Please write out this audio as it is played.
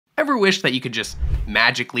ever wish that you could just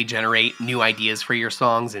magically generate new ideas for your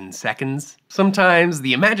songs in seconds? Sometimes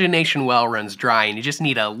the imagination well runs dry and you just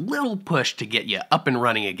need a little push to get you up and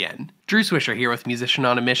running again. Drew Swisher here with Musician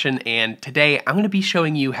on a Mission, and today I'm going to be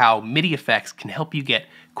showing you how MIDI effects can help you get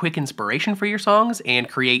quick inspiration for your songs and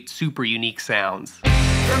create super unique sounds.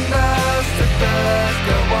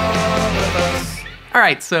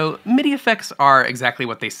 Alright, so MIDI effects are exactly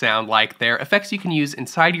what they sound like. They're effects you can use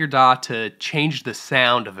inside your DAW to change the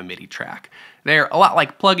sound of a MIDI track. They're a lot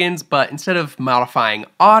like plugins, but instead of modifying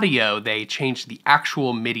audio, they change the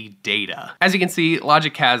actual MIDI data. As you can see,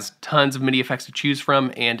 Logic has tons of MIDI effects to choose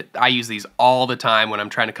from, and I use these all the time when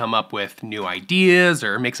I'm trying to come up with new ideas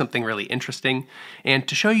or make something really interesting. And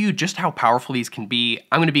to show you just how powerful these can be,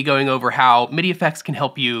 I'm going to be going over how MIDI effects can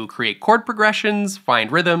help you create chord progressions,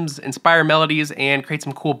 find rhythms, inspire melodies, and create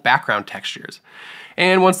some cool background textures.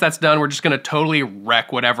 And once that's done, we're just gonna totally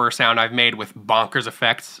wreck whatever sound I've made with bonkers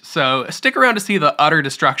effects, so stick around to see the utter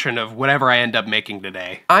destruction of whatever I end up making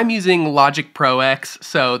today. I'm using Logic Pro X,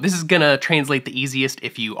 so this is gonna translate the easiest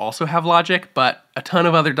if you also have Logic, but a ton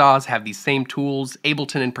of other DAWs have these same tools.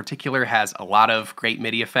 Ableton in particular has a lot of great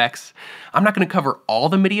MIDI effects. I'm not gonna cover all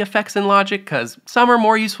the MIDI effects in Logic, because some are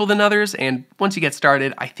more useful than others, and once you get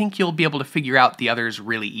started, I think you'll be able to figure out the others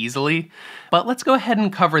really easily. But let's go ahead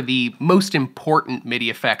and cover the most important MIDI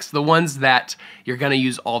effects, the ones that you're gonna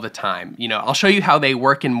use all the time. You know, I'll show you how they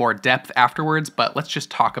work in more depth afterwards, but let's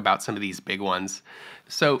just talk about some of these big ones.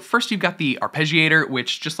 So first you've got the arpeggiator,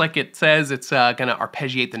 which just like it says, it's gonna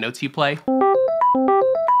arpeggiate the notes you play.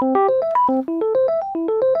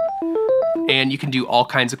 And you can do all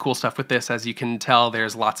kinds of cool stuff with this. As you can tell,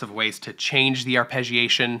 there's lots of ways to change the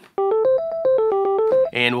arpeggiation.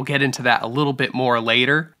 And we'll get into that a little bit more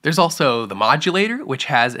later. There's also the modulator, which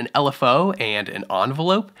has an LFO and an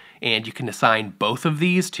envelope, and you can assign both of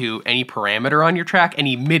these to any parameter on your track,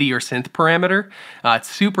 any MIDI or synth parameter.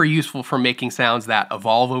 It's super useful for making sounds that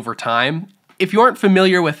evolve over time. If you aren't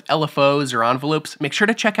familiar with LFOs or envelopes, make sure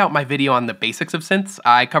to check out my video on the basics of synths.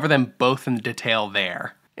 I cover them both in detail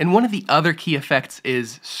there. And one of the other key effects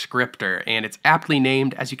is scripter, and it's aptly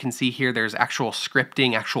named. As you can see here, there's actual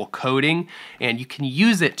scripting, actual coding, and you can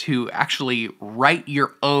use it to actually write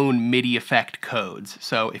your own MIDI effect codes.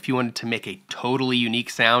 So if you wanted to make a totally unique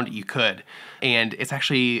sound, you could. And it's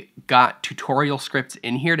actually got tutorial scripts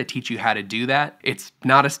in here to teach you how to do that. It's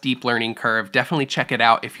not a steep learning curve. Definitely check it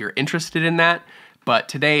out if you're interested in that. But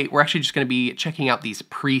today, we're actually just gonna be checking out these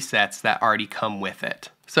presets that already come with it.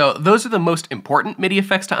 So those are the most important MIDI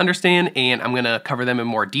effects to understand, and I'm gonna cover them in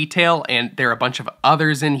more detail, and there are a bunch of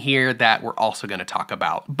others in here that we're also gonna talk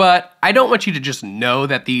about. But I don't want you to just know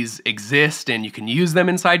that these exist and you can use them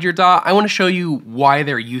inside your DAW. I wanna show you why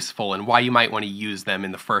they're useful and why you might wanna use them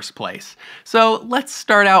in the first place. So let's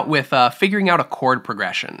start out with figuring out a chord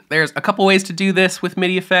progression. There's a couple ways to do this with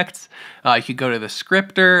MIDI effects. You could go to the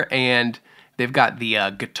scripter, and they've got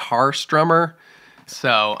the guitar strummer.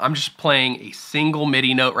 So I'm just playing a single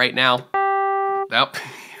MIDI note right now. Oh,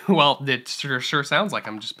 well, it sure sounds like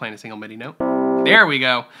I'm just playing a single MIDI note. There we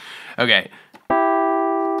go. Okay.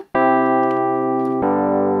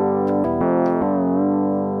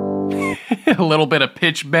 A little bit of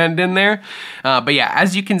pitch bend in there. But yeah,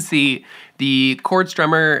 as you can see, the chord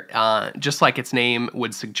strummer, just like its name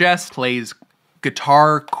would suggest, plays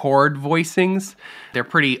guitar chord voicings. They're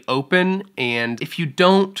pretty open, and if you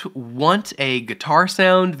don't want a guitar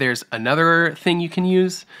sound, there's another thing you can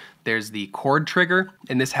use. There's the chord trigger,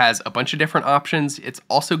 and this has a bunch of different options. It's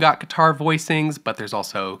also got guitar voicings, but there's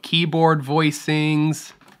also keyboard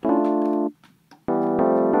voicings.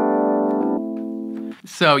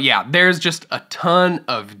 So yeah, there's just a ton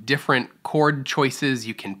of different chord choices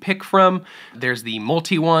you can pick from. There's the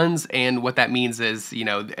multi ones, and what that means is, you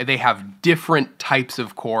know, they have different types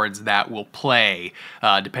of chords that will play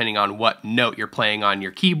depending on what note you're playing on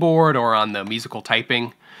your keyboard or on the musical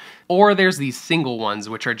typing. Or there's these single ones,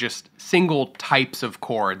 which are just single types of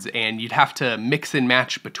chords, and you'd have to mix and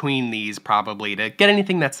match between these probably to get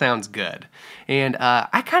anything that sounds good. And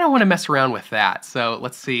I kind of want to mess around with that. So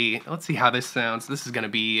let's see how this sounds. This is going to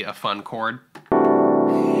be a fun chord.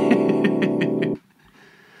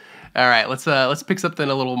 All right, let's pick something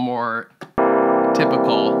a little more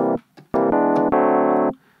typical.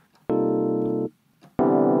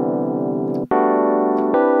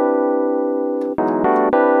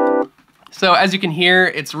 So as you can hear,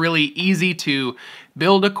 it's really easy to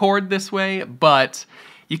build a chord this way, but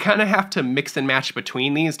you kind of have to mix and match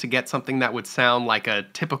between these to get something that would sound like a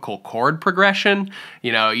typical chord progression.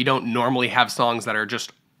 You know, you don't normally have songs that are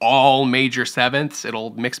just all major sevenths. It'll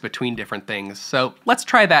mix between different things. So let's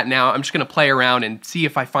try that now. I'm just gonna play around and see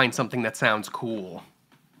if I find something that sounds cool.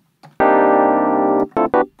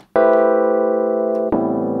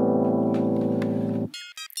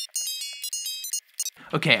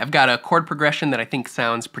 Okay, I've got a chord progression that I think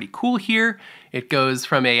sounds pretty cool here. It goes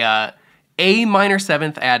from A minor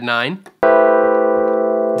 7th add 9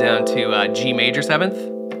 down to G major 7th,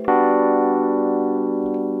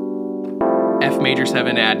 F major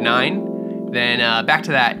 7 add 9, then back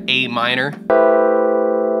to that A minor,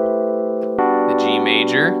 the G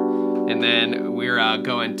major, and then we're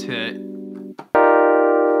going to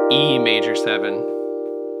E major 7.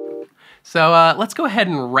 So let's go ahead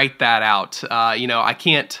and write that out. You know, I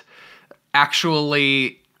can't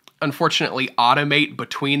actually, unfortunately, automate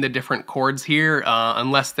between the different chords here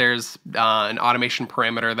unless there's an automation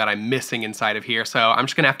parameter that I'm missing inside of here. So I'm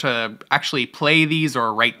just gonna have to actually play these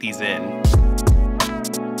or write these in.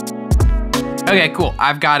 Okay, cool.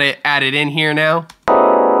 I've got it added in here now.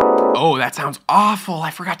 Oh, that sounds awful.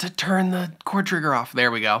 I forgot to turn the chord trigger off.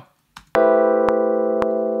 There we go.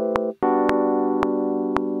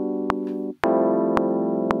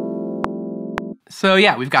 So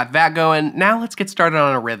yeah, we've got that going. Now let's get started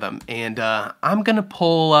on a rhythm. And I'm gonna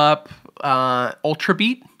pull up Ultra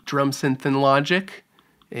Beat, Drum Synth and Logic.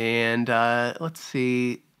 And let's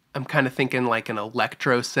see, I'm kind of thinking like an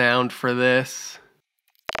electro sound for this.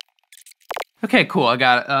 Okay, cool, I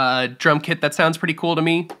got a drum kit that sounds pretty cool to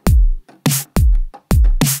me.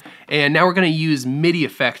 And now we're gonna use MIDI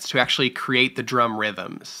effects to actually create the drum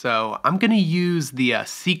rhythms. So I'm gonna use the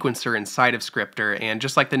sequencer inside of Scripter, and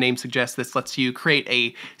just like the name suggests, this lets you create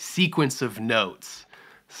a sequence of notes.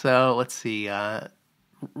 So let's see,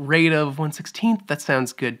 rate of 1/16, that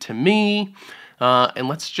sounds good to me. And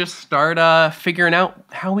let's just start figuring out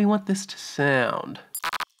how we want this to sound.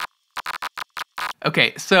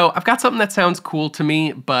 Okay, so I've got something that sounds cool to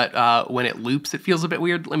me, but when it loops, it feels a bit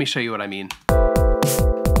weird. Let me show you what I mean.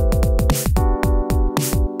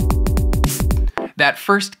 That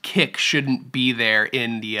first kick shouldn't be there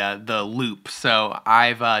in the loop, so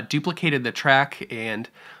I've duplicated the track, and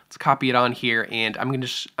let's copy it on here, and I'm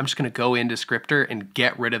just gonna go into Scripter and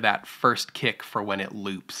get rid of that first kick for when it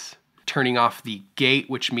loops. Turning off the gate,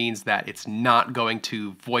 which means that it's not going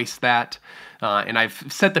to voice that. And I've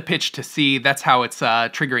set the pitch to C. That's how it's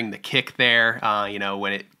triggering the kick there. You know,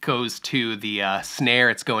 when it goes to the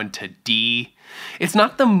snare, it's going to D. It's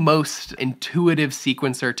not the most intuitive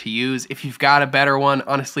sequencer to use. If you've got a better one,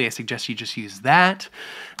 honestly, I suggest you just use that.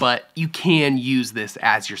 But you can use this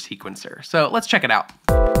as your sequencer. So let's check it out.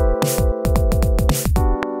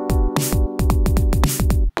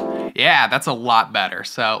 Yeah, that's a lot better.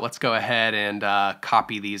 So let's go ahead and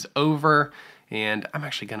copy these over. And I'm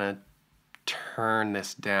actually gonna turn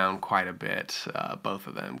this down quite a bit, both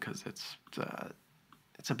of them, because it's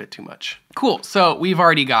a bit too much. Cool, so we've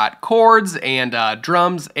already got chords and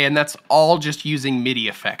drums, and that's all just using MIDI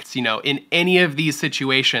effects. You know, in any of these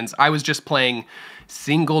situations, I was just playing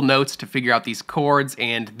single notes to figure out these chords,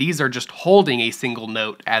 and these are just holding a single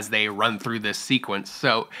note as they run through this sequence.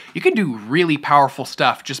 So you can do really powerful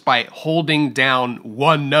stuff just by holding down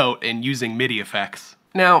one note and using MIDI effects.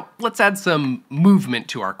 Now, let's add some movement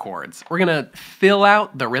to our chords. We're gonna fill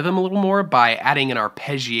out the rhythm a little more by adding an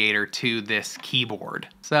arpeggiator to this keyboard.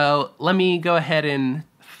 So let me go ahead and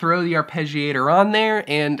throw the arpeggiator on there,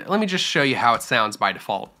 and let me just show you how it sounds by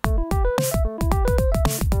default.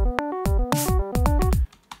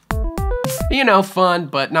 You know, fun,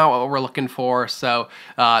 but not what we're looking for. So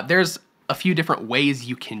there's a few different ways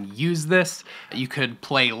you can use this. You could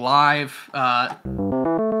play live,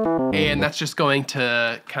 and that's just going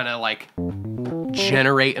to kind of like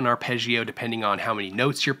generate an arpeggio depending on how many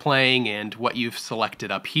notes you're playing and what you've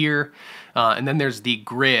selected up here. And then there's the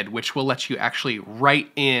grid, which will let you actually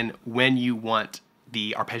write in when you want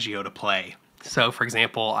the arpeggio to play. So for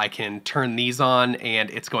example, I can turn these on and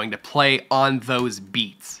it's going to play on those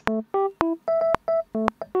beats.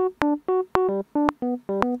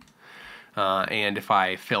 And if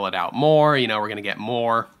I fill it out more, you know, we're gonna get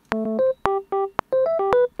more.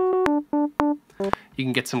 You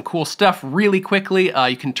can get some cool stuff really quickly.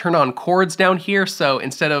 You can turn on chords down here, so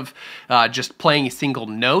instead of just playing a single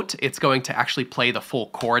note, it's going to actually play the full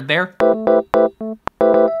chord there.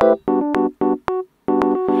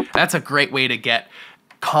 That's a great way to get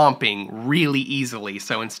comping really easily.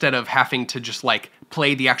 So instead of having to just like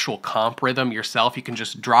play the actual comp rhythm yourself, you can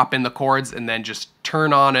just drop in the chords and then just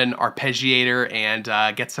turn on an arpeggiator and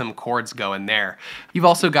get some chords going there. You've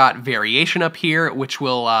also got variation up here, which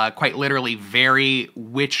will quite literally vary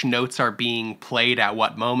which notes are being played at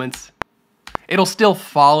what moments. It'll still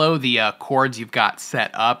follow the chords you've got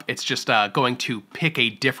set up. It's just going to pick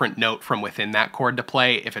a different note from within that chord to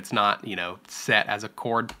play if it's not, you know, set as a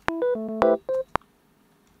chord.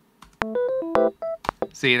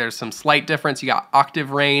 See, there's some slight difference. You got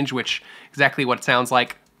octave range, which exactly what it sounds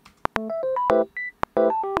like.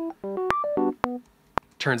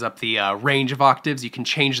 turns up the range of octaves. You can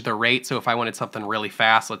change the rate, so if I wanted something really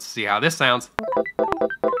fast, let's see how this sounds.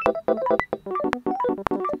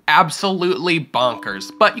 Absolutely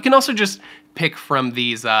bonkers. But you can also just pick from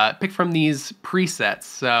these presets.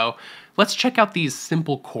 So let's check out these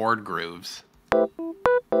simple chord grooves.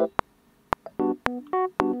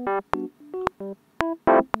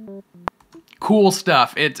 Cool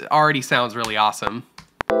stuff. It already sounds really awesome.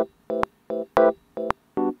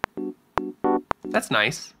 That's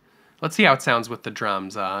nice. Let's see how it sounds with the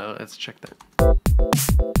drums. Let's check that.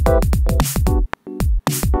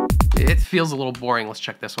 It feels a little boring. Let's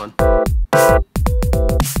check this one. I'm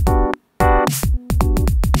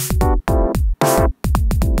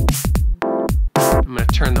gonna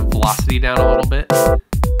turn the velocity down a little bit.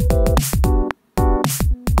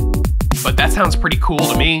 But that sounds pretty cool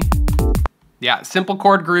to me. Yeah, simple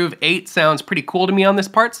chord groove 8 sounds pretty cool to me on this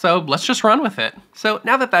part, so let's just run with it. So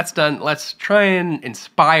now that that's done, let's try and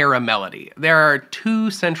inspire a melody. There are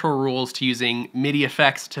 2 central rules to using MIDI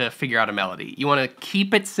effects to figure out a melody. You want to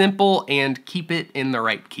keep it simple and keep it in the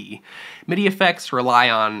right key. MIDI effects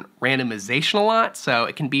rely on randomization a lot, so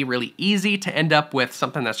it can be really easy to end up with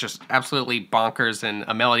something that's just absolutely bonkers and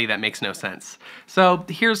a melody that makes no sense. So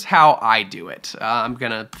here's how I do it. I'm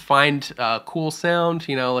gonna find a cool sound,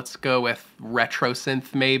 you know, let's go with retro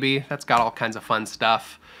synth maybe. That's got all kinds of fun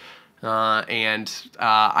stuff.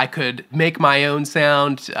 I could make my own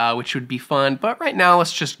sound, which would be fun, but right now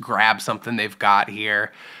let's just grab something they've got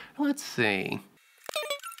here. Let's see.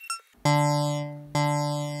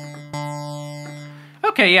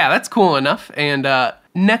 Okay, yeah, that's cool enough. And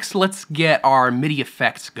next, let's get our MIDI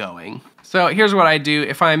effects going. So here's what I do.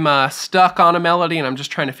 If I'm stuck on a melody and I'm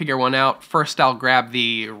just trying to figure one out, first I'll grab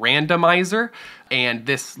the randomizer, and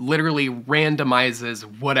this literally randomizes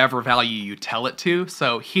whatever value you tell it to.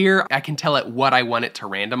 So here I can tell it what I want it to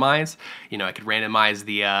randomize. You know, I could randomize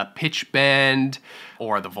the pitch bend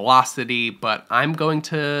or the velocity, but I'm going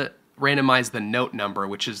to randomize the note number,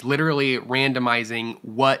 which is literally randomizing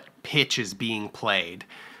what pitch is being played.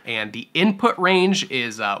 And the input range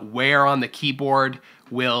is where on the keyboard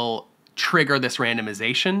will trigger this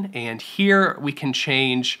randomization. And here we can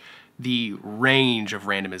change the range of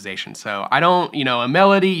randomization. So I don't, you know, a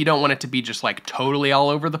melody, you don't want it to be just like totally all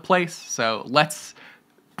over the place. So let's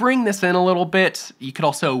bring this in a little bit. You could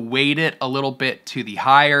also weight it a little bit to the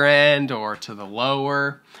higher end or to the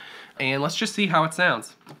lower. And let's just see how it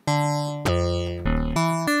sounds.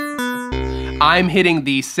 I'm hitting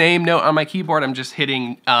the same note on my keyboard. I'm just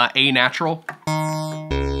hitting A natural.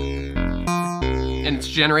 And it's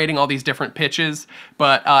generating all these different pitches.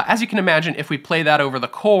 But as you can imagine, if we play that over the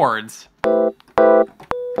chords,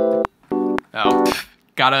 oh,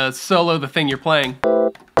 gotta solo the thing you're playing.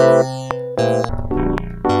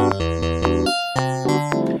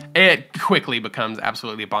 It quickly becomes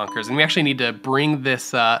absolutely bonkers, and we actually need to bring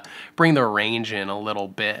this, bring the range in a little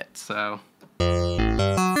bit. So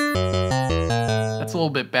that's a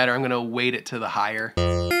little bit better. I'm gonna weight it to the higher.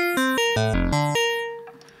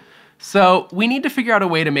 So we need to figure out a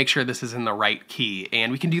way to make sure this is in the right key,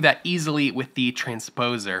 and we can do that easily with the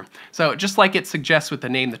transposer. So just like it suggests with the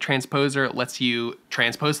name, the transposer lets you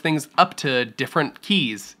transpose things up to different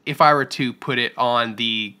keys. If I were to put it on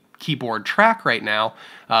the keyboard track right now,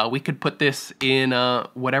 we could put this in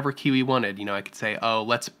whatever key we wanted. You know, I could say, oh,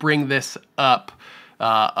 let's bring this up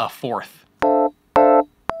a fourth.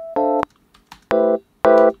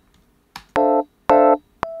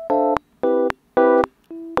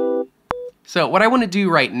 So what I want to do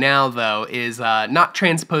right now, though, is not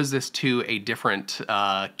transpose this to a different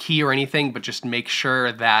key or anything, but just make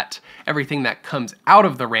sure that everything that comes out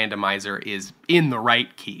of the randomizer is in the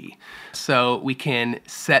right key. So we can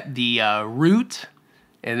set the root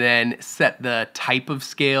and then set the type of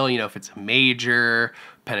scale, you know, if it's a major,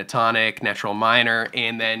 pentatonic, natural minor,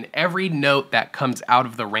 and then every note that comes out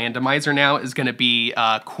of the randomizer now is going to be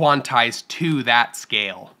quantized to that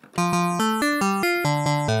scale.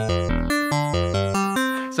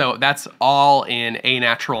 So that's all in A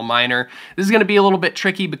natural minor. This is gonna be a little bit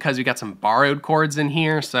tricky because we got some borrowed chords in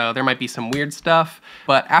here, so there might be some weird stuff.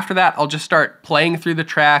 But after that, I'll just start playing through the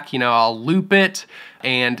track. You know, I'll loop it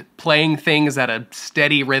and playing things at a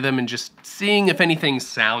steady rhythm and just seeing if anything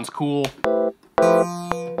sounds cool.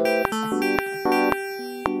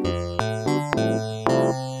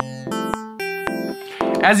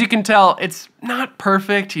 As you can tell, it's not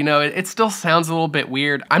perfect, you know, it still sounds a little bit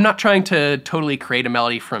weird. I'm not trying to totally create a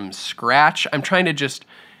melody from scratch. I'm trying to just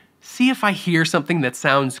see if I hear something that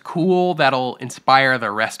sounds cool that'll inspire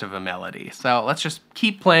the rest of a melody. So let's just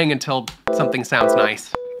keep playing until something sounds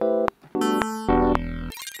nice.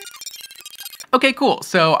 Okay, cool.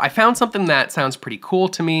 So I found something that sounds pretty cool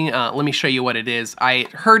to me. Let me show you what it is. I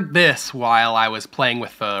heard this while I was playing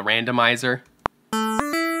with the randomizer.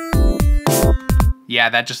 Yeah,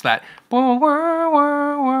 that.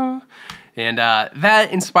 And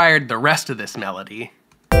that inspired the rest of this melody.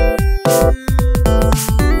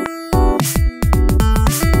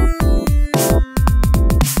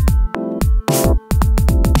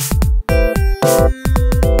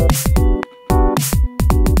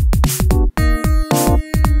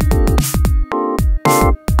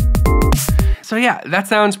 So yeah, that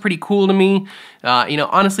sounds pretty cool to me. You know,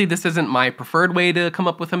 honestly, this isn't my preferred way to come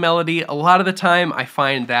up with a melody. A lot of the time, I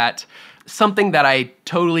find that something that I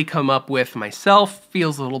totally come up with myself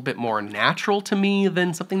feels a little bit more natural to me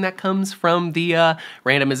than something that comes from the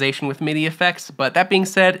randomization with MIDI effects. But that being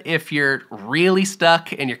said, if you're really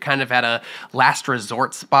stuck and you're kind of at a last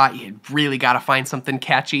resort spot, you really gotta find something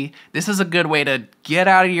catchy, this is a good way to get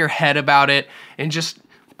out of your head about it and just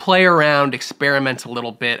play around, experiment a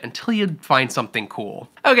little bit until you find something cool.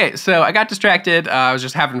 Okay, so I got distracted. I was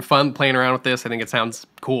just having fun playing around with this. I think it sounds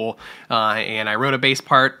cool. And I wrote a bass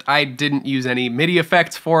part. I didn't use any MIDI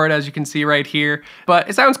effects for it, as you can see right here, but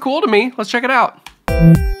it sounds cool to me. Let's check it out.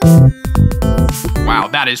 Wow,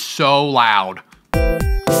 that is so loud.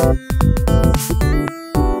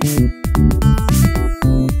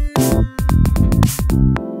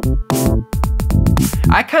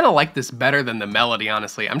 I kind of like this better than the melody,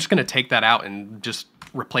 honestly. I'm just gonna take that out and just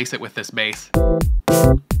replace it with this bass.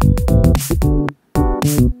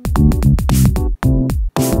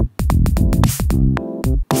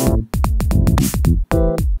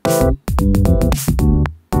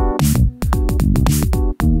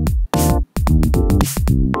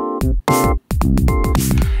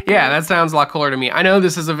 Yeah, that sounds a lot cooler to me. I know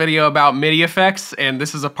this is a video about MIDI effects, and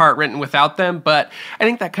this is a part written without them, but I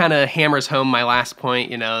think that kind of hammers home my last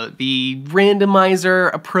point. You know, the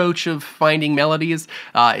randomizer approach of finding melodies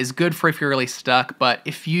is good for if you're really stuck, but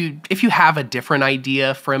if you have a different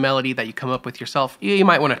idea for a melody that you come up with yourself, you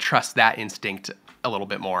might want to trust that instinct a little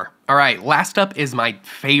bit more. All right, last up is my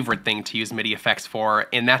favorite thing to use MIDI effects for,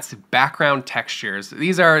 and that's background textures.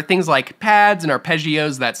 These are things like pads and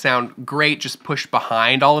arpeggios that sound great just pushed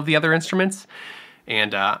behind all of the other instruments.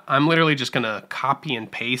 And I'm literally just gonna copy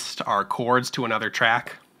and paste our chords to another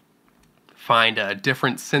track, find a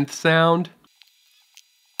different synth sound.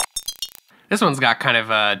 This one's got kind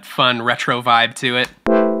of a fun retro vibe to it.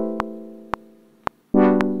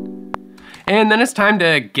 And then it's time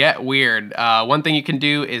to get weird. One thing you can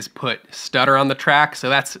do is put stutter on the track, so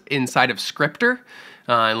that's inside of Scripter.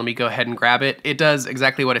 And let me go ahead and grab it. It does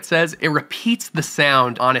exactly what it says. It repeats the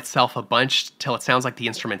sound on itself a bunch till it sounds like the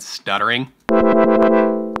instrument's stuttering.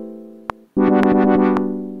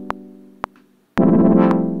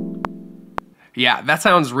 Yeah, that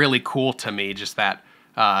sounds really cool to me, just that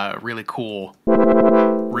really cool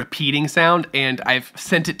repeating sound, and I've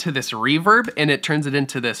sent it to this reverb and it turns it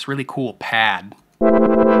into this really cool pad.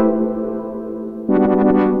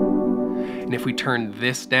 And if we turn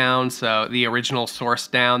this down, so the original source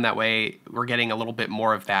down, that way we're getting a little bit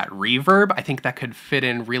more of that reverb, I think that could fit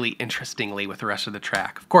in really interestingly with the rest of the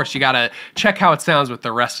track. Of course, you gotta check how it sounds with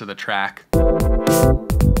the rest of the track.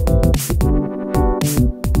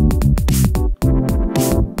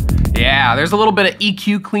 Yeah, there's a little bit of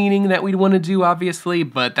EQ cleaning that we'd want to do, obviously,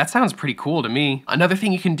 but that sounds pretty cool to me. Another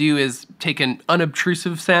thing you can do is take an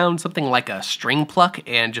unobtrusive sound, something like a string pluck,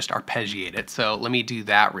 and just arpeggiate it. So let me do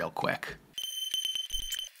that real quick.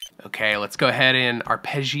 Okay, let's go ahead and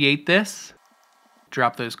arpeggiate this.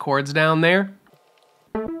 Drop those chords down there.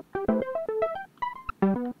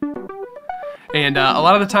 And a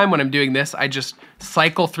lot of the time when I'm doing this, I just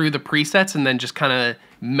cycle through the presets and then just kind of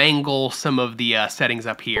mangle some of the settings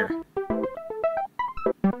up here.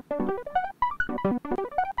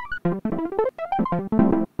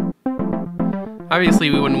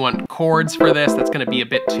 Obviously, we wouldn't want chords for this. That's going to be a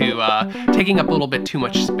bit too, taking up a little bit too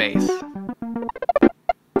much space.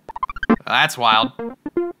 That's wild.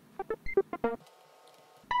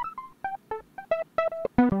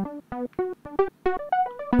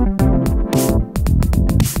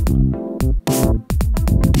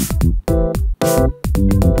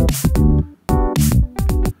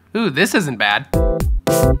 Ooh, this isn't bad. I'm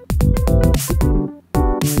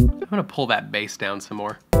gonna pull that bass down some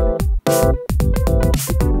more.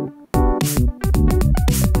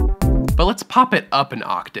 But let's pop it up an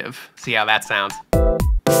octave. See how that sounds.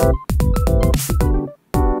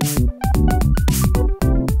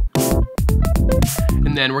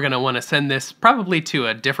 And then we're gonna wanna send this probably to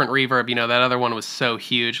a different reverb. You know, that other one was so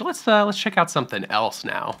huge. Let's check out something else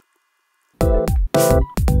now.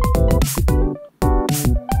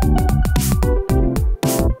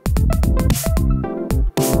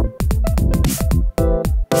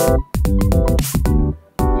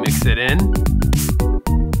 mix it in.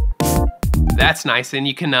 That's nice, and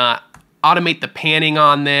you can automate the panning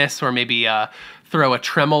on this, or maybe throw a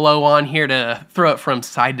tremolo on here to throw it from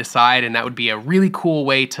side to side, and that would be a really cool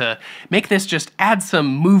way to make this just add some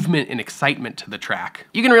movement and excitement to the track.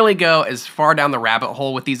 You can really go as far down the rabbit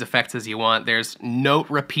hole with these effects as you want. There's note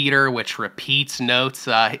repeater, which repeats notes.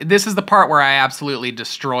 This is the part where I absolutely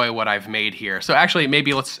destroy what I've made here. So actually,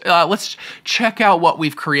 maybe let's check out what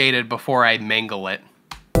we've created before I mangle it.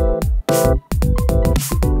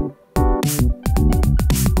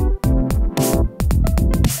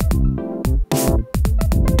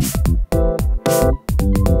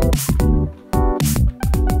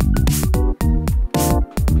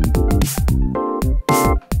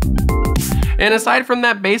 And aside from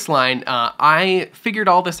that bass line, I figured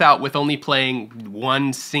all this out with only playing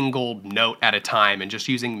one single note at a time and just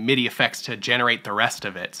using MIDI effects to generate the rest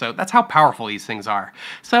of it. So that's how powerful these things are.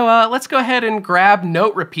 So let's go ahead and grab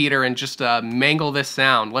note repeater and just mangle this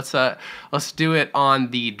sound. Let's do it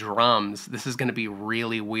on the drums. This is gonna be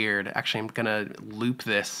really weird. Actually, I'm gonna loop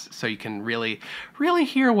this so you can really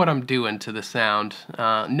hear what I'm doing to the sound.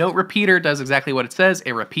 Note repeater does exactly what it says.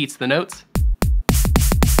 It repeats the notes.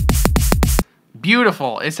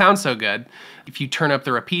 Beautiful, it sounds so good. If you turn up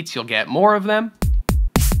the repeats, you'll get more of them.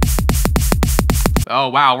 Oh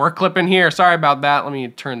wow, we're clipping here, sorry about that. Let me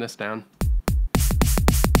turn this down.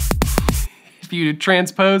 If you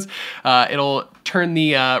transpose, it'll turn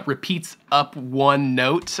the repeats up one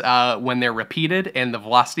note when they're repeated, and the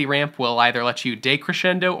velocity ramp will either let you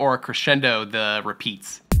decrescendo or crescendo the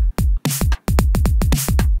repeats.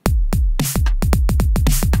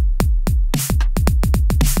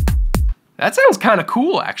 That sounds kind of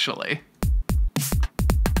cool, actually.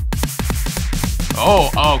 Oh,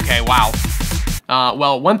 okay, wow.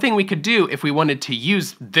 Well, one thing we could do if we wanted to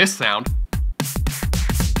use this sound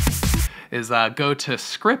is go to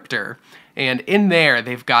Scripter, and in there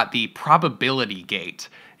they've got the probability gate.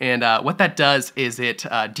 And what that does is it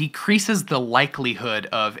decreases the likelihood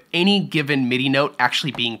of any given MIDI note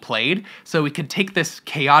actually being played. So we could take this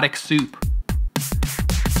chaotic soup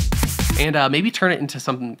and maybe turn it into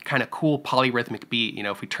some kind of cool polyrhythmic beat. You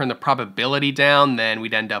know, if we turn the probability down, then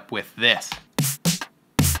we'd end up with this.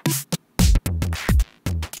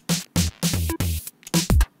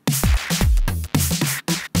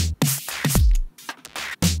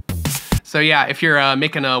 So yeah, if you're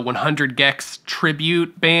making a 100 gecs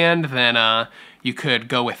tribute band, then you could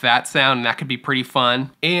go with that sound, and that could be pretty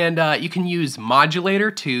fun. And you can use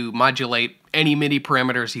modulator to modulate any MIDI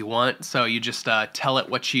parameters you want. So you just tell it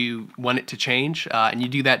what you want it to change, and you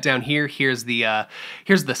do that down here. Here's the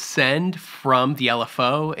send from the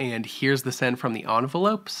LFO, and here's the send from the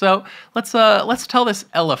envelope. So let's tell this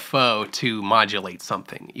LFO to modulate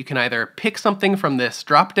something. You can either pick something from this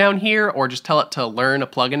drop down here, or just tell it to learn a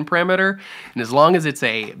plugin parameter. And as long as it's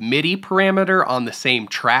a MIDI parameter on the same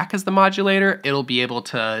track as the modulator, it'll be able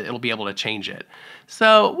to change it.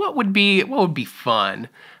 So what would be fun?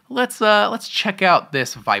 Let's check out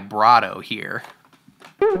this vibrato here.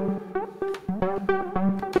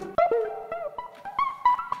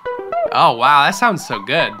 Oh wow, that sounds so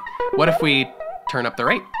good. What if we turn up the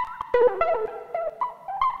rate?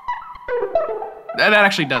 That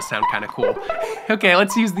actually does sound kind of cool. Okay,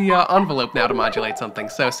 let's use the envelope now to modulate something.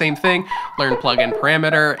 So same thing, learn plugin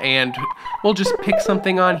parameter, and we'll just pick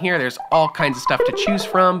something on here. There's all kinds of stuff to choose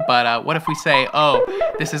from, but what if we say, oh,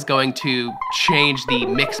 this is going to change the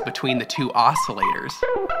mix between the two oscillators.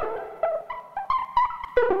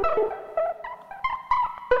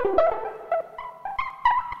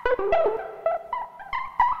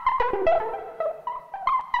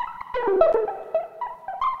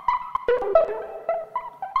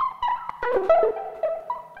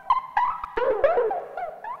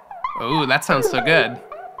 Ooh, that sounds so good.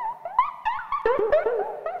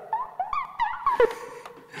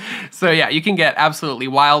 So yeah, you can get absolutely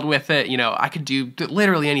wild with it. You know, I could do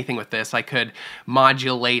literally anything with this. I could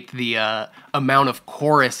modulate the amount of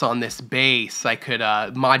chorus on this bass. I could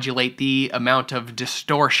modulate the amount of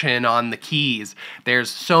distortion on the keys. There's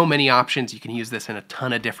so many options. You can use this in a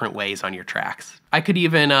ton of different ways on your tracks. I could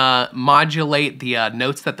even modulate the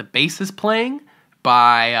notes that the bass is playing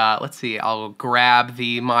by, let's see, I'll grab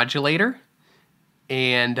the modulator,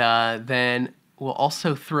 and then we'll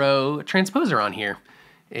also throw a transposer on here.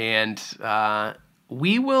 And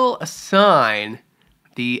we will assign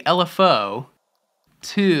the LFO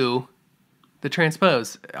to the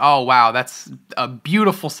transpose. Oh wow, that's a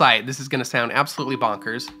beautiful sight. This is gonna sound absolutely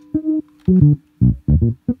bonkers.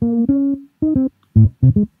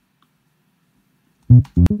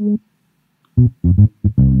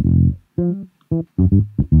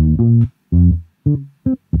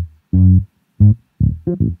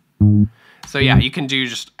 So yeah, you can do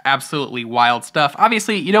just absolutely wild stuff.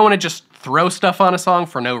 Obviously, you don't want to just throw stuff on a song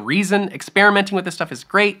for no reason. Experimenting with this stuff is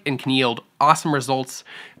great and can yield awesome results,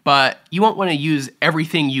 but you won't want to use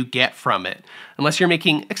everything you get from it, unless you're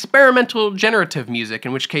making experimental generative music,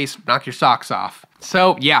 in which case, knock your socks off.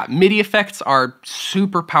 So yeah, MIDI effects are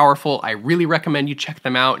super powerful. I really recommend you check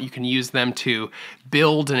them out. You can use them to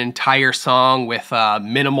build an entire song with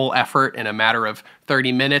minimal effort in a matter of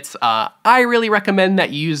 30 minutes. I really recommend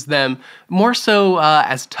that you use them more so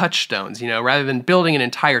as touchstones, rather than building an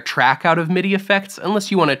entire track out of MIDI effects. Unless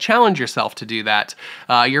you want to challenge yourself to do that,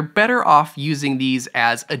 you're better off using these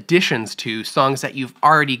as additions to songs that you've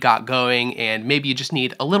already got going, and maybe you just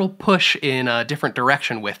need a little push in a different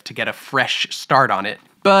direction with to get a fresh start on it.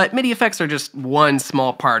 But MIDI effects are just one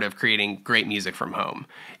small part of creating great music from home.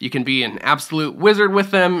 You can be an absolute wizard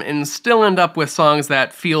with them and still end up with songs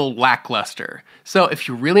that feel lackluster. So if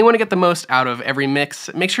you really want to get the most out of every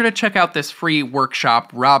mix, make sure to check out this free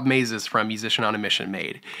workshop Rob Mazes from Musician on a Mission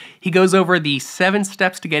made. He goes over the 7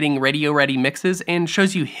 steps to getting radio-ready mixes and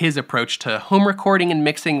shows you his approach to home recording and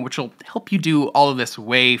mixing, which will help you do all of this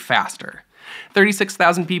way faster.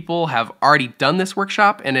 36,000 people have already done this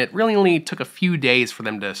workshop, and it really only took a few days for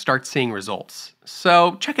them to start seeing results.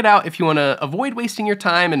 So check it out if you want to avoid wasting your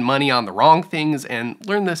time and money on the wrong things and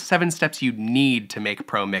learn the 7 steps you need to make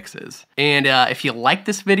pro mixes. And if you like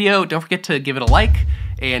this video, don't forget to give it a like.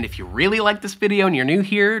 And if you really like this video and you're new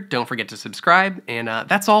here, don't forget to subscribe. And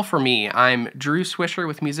that's all for me. I'm Drew Swisher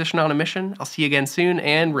with Musician on a Mission. I'll see you again soon,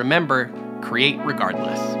 and remember, create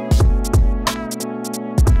regardless.